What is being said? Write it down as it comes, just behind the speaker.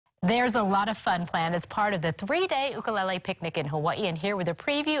There's a lot of fun planned as part of the 3-day ukulele picnic in Hawaii. And here with a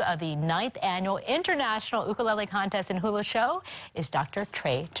preview of the 9th Annual International Ukulele Contest and Hula Show is Dr.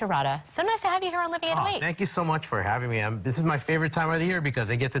 Trey Terada. So nice to have you here on Living at 8. Thank you so much for having me. This is my favorite time of the year because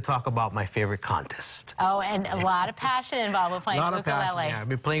I get to talk about my favorite contest. Oh, and a lot of passion involved with playing ukulele. Passion, yeah. I've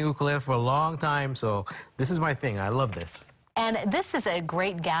been playing ukulele for a long time, so this is my thing. I love this. And this is a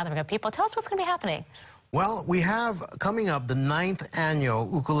great gathering of people. Tell us what's going to be happening. Well, we have coming up the 9th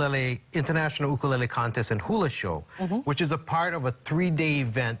Annual International Ukulele Contest and Hula Show, which is a part of a 3-day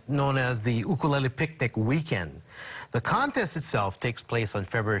event known as the Ukulele Picnic Weekend. The contest itself takes place on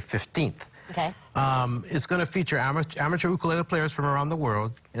February 15th. Okay. It's going to feature amateur ukulele players from around the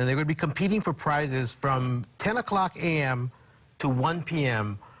world, and they're going to be competing for prizes from 10 o'clock a.m. to 1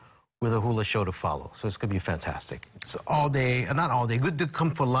 p.m. with a hula show to follow. So it's going to be fantastic. It's all day, not all day, good to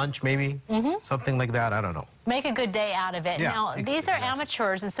come for lunch maybe, something like that, I don't know. Make a good day out of it. Yeah, now, these are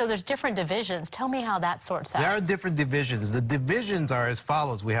amateurs, and so there's different divisions. Tell me how that sorts out. There are different divisions. The divisions are as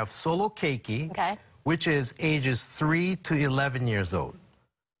follows. We have solo keiki, which is ages 3 to 11 years old.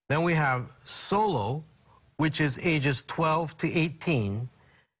 Then we have solo, which is ages 12 to 18.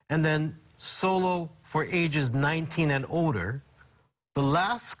 And then solo for ages 19 and older. The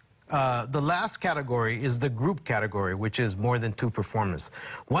last category is the group category, which is more than 2 performers.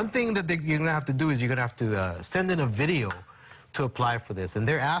 One thing that you're going to have to do is you're going to have to send in a video to apply for this. And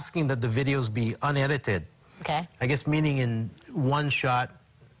they're asking that the videos be unedited. Okay. I guess meaning in one shot.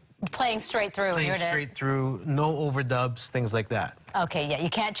 Playing straight through. Playing straight through, no overdubs, things like that. Okay, yeah, you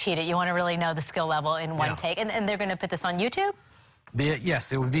can't cheat it. You want to really know the skill level in one take. And they're going to put this on YouTube?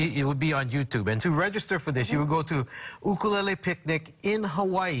 Yes, it would be on YouTube. And to register for this, you would go to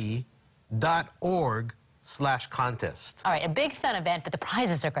ukulelepicnicinhawaii.org/contest. All right, a big fun event, but the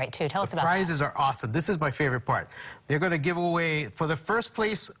prizes are great too. Tell us about that. The prizes are awesome. This is my favorite part. They're going to give away, for the first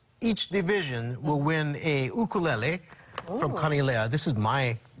place, each division will win a ukulele from Kanilea. This is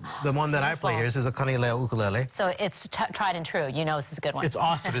the one that I play here. This is a Kanilea ukulele. So it's tried and true. You know this is a good one. It's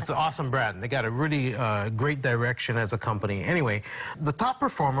awesome. It's an awesome brand. They got a really great direction as a company. Anyway, the top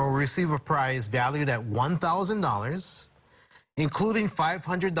performer will receive a prize valued at $1,000, including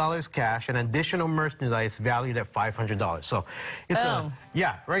 $500 cash and additional merchandise valued at $500. So it's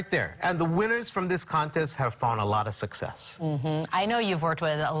right there. And the winners from this contest have found a lot of success. I know you've worked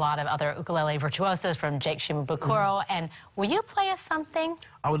with a lot of other ukulele virtuosos, from Jake Shimabukuro, and will you play us something?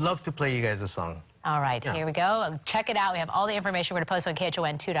 I would love to play you guys a song. All right, here we go. Check it out. We have all the information. We're going to post on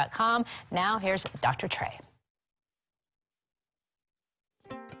KHON2.com. Now here's Dr. Trey.